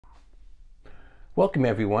Welcome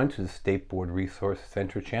everyone to the State Board Resource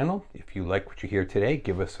Center channel. If you like what you hear today,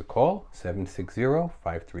 give us a call,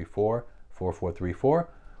 760-534-4434, or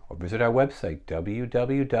visit our website,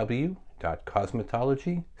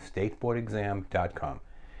 www.cosmetologystateboardexam.com.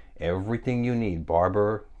 Everything you need,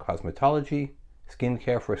 barber, cosmetology,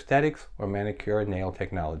 skincare for aesthetics, or manicure and nail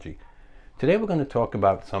technology. Today we're going to talk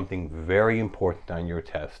about something very important on your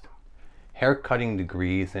test: hair cutting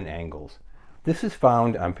degrees and angles. This is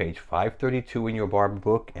found on page 532 in your barber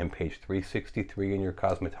book and page 363 in your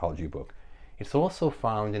cosmetology book. It's also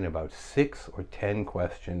found in about 6 or 10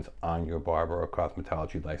 questions on your barber or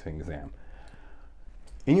cosmetology licensing exam.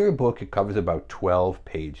 In your book, it covers about 12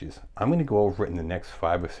 pages. I'm going to go over it in the next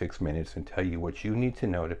 5 or 6 minutes and tell you what you need to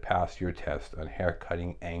know to pass your test on hair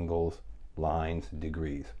cutting angles, lines,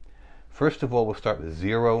 degrees. First of all, we'll start with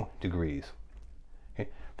 0 degrees.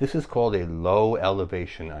 This is called a low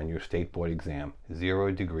elevation on your state board exam,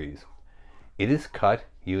 0 degrees. It is cut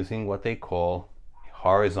using what they call a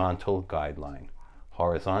horizontal guideline.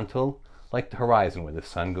 Horizontal, like the horizon where the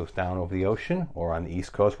sun goes down over the ocean, or on the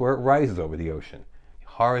East Coast where it rises over the ocean. A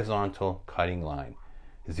horizontal cutting line,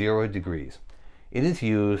 0 degrees. It is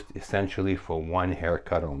used essentially for one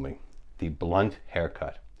haircut only, the blunt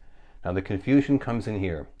haircut. Now the confusion comes in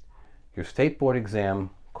here. Your state board exam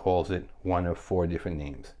calls it one of 4 different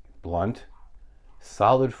names: blunt,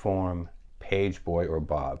 solid form, page boy, or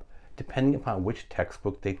bob, depending upon which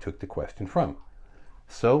textbook they took the question from.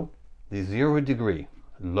 So the 0 degree,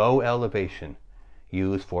 low elevation,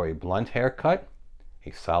 used for a blunt haircut,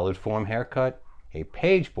 a solid form haircut, a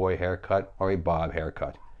page boy haircut, or a bob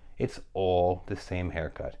haircut. It's all the same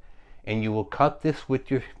haircut. And you will cut this with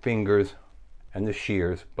your fingers and the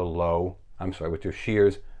shears below, with your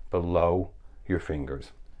shears below your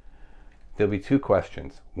fingers. There'll be 2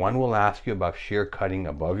 questions. One will ask you about shear cutting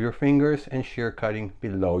above your fingers and shear cutting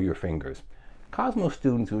below your fingers. Cosmo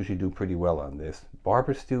students usually do pretty well on this.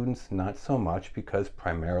 Barber students, not so much, because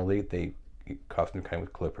primarily they custom cut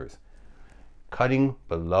with clippers. Cutting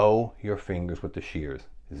below your fingers with the shears.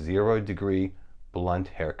 0 degree blunt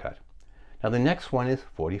haircut. Now the next one is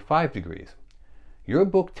 45 degrees. Your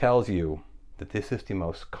book tells you that this is the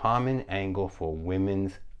most common angle for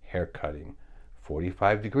women's hair cutting.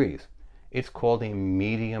 45 degrees. It's called a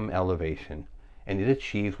medium elevation, and it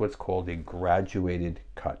achieves what's called a graduated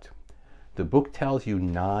cut. The book tells you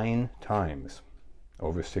 9 times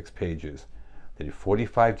over 6 pages that a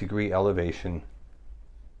 45 degree elevation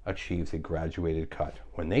achieves a graduated cut.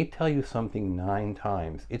 When they tell you something 9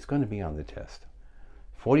 times, it's going to be on the test.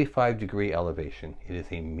 45 degree elevation. It is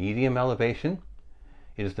a medium elevation.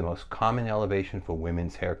 It is the most common elevation for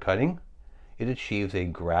women's hair cutting. It achieves a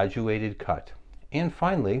graduated cut. And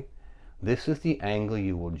finally, this is the angle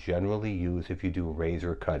you will generally use if you do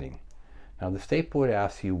razor cutting. Now the state board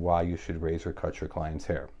asks you why you should razor cut your client's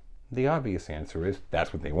hair. The obvious answer is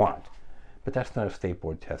that's what they want. But that's not a state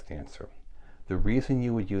board test answer. The reason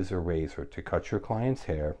you would use a razor to cut your client's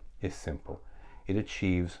hair is simple. It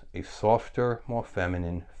achieves a softer, more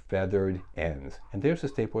feminine, feathered ends. And there's the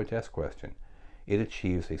state board test question. It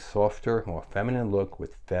achieves a softer, more feminine look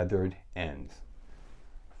with feathered ends.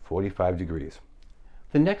 45 degrees.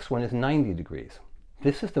 The next one is 90 degrees.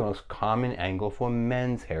 This is the most common angle for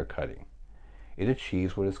men's hair cutting. It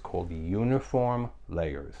achieves what is called uniform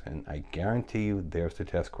layers, and I guarantee you there's the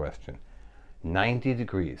test question. 90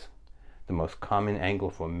 degrees. The most common angle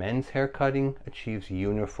for men's hair cutting achieves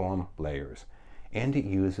uniform layers, and it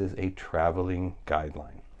uses a traveling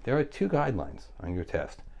guideline. There are 2 guidelines on your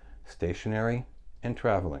test: stationary and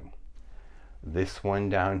traveling. This one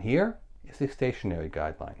down here is a stationary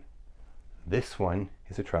guideline. This one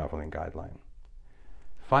is a traveling guideline.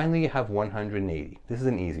 Finally, you have 180. This is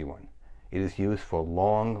an easy one. It is used for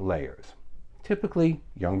long layers. Typically,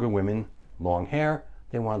 younger women, long hair,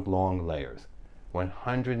 they want long layers.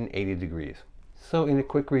 180 degrees. So in a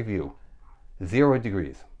quick review, 0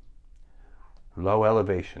 degrees, low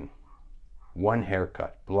elevation, 1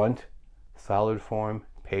 haircut, blunt, solid form,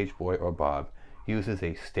 page boy, or bob. Uses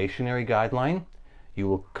a stationary guideline. You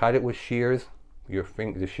will cut it with shears,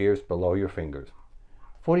 the shears below your fingers.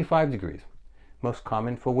 45 degrees, most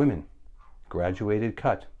common for women, graduated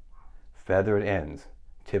cut, feathered ends,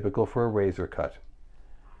 typical for a razor cut.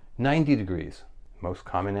 90 degrees, most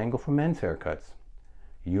common angle for men's haircuts,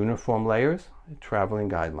 uniform layers, a traveling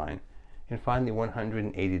guideline. And finally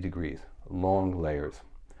 180 degrees, long layers.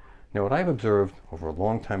 Now what I've observed over a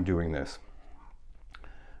long time doing this,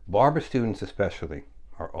 barber students especially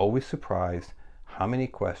are always surprised how many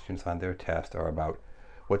questions on their test are about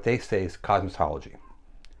what they say is cosmetology.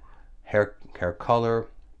 Hair color,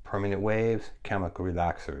 permanent waves, chemical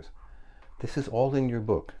relaxers. This is all in your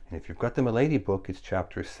book. And if you've got the Milady book, it's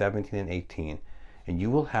chapters 17 and 18. And you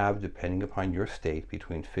will have, depending upon your state,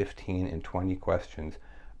 between 15 and 20 questions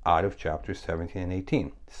out of chapters 17 and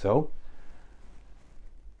 18. So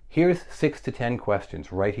here's 6 to 10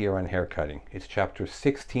 questions right here on haircutting. It's chapter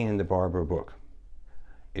 16 in the barber book.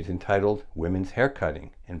 It's entitled Women's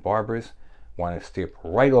Haircutting, and barbers want to skip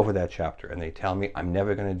right over that chapter, and they tell me, I'm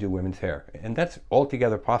never going to do women's hair. And that's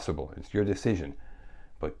altogether possible. It's your decision.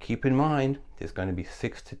 But keep in mind, there's going to be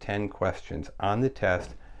 6 to 10 questions on the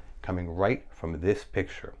test coming right from this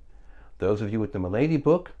picture. Those of you with the Milady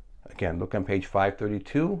book, again, look on page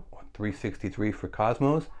 532 or 363 for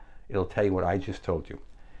Cosmos. It'll tell you what I just told you.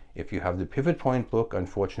 If you have the Pivot Point book,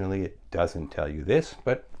 unfortunately, it doesn't tell you this,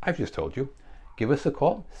 but I've just told you. Give us a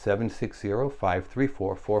call,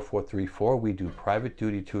 760-534-4434. We do private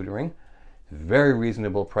duty tutoring. Very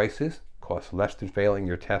reasonable prices, cost less than failing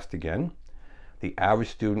your test again. The average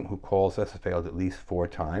student who calls us has failed at least 4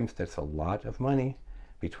 times. That's a lot of money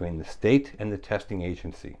between the state and the testing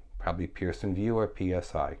agency, probably Pearson VUE or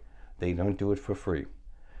PSI. They don't do it for free.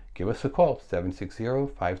 Give us a call,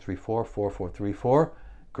 760-534-4434.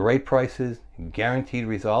 Great prices, guaranteed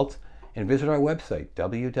results, and visit our website,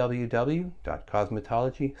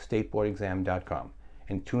 www.cosmetologystateboardexam.com,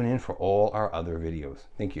 and tune in for all our other videos.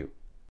 Thank you.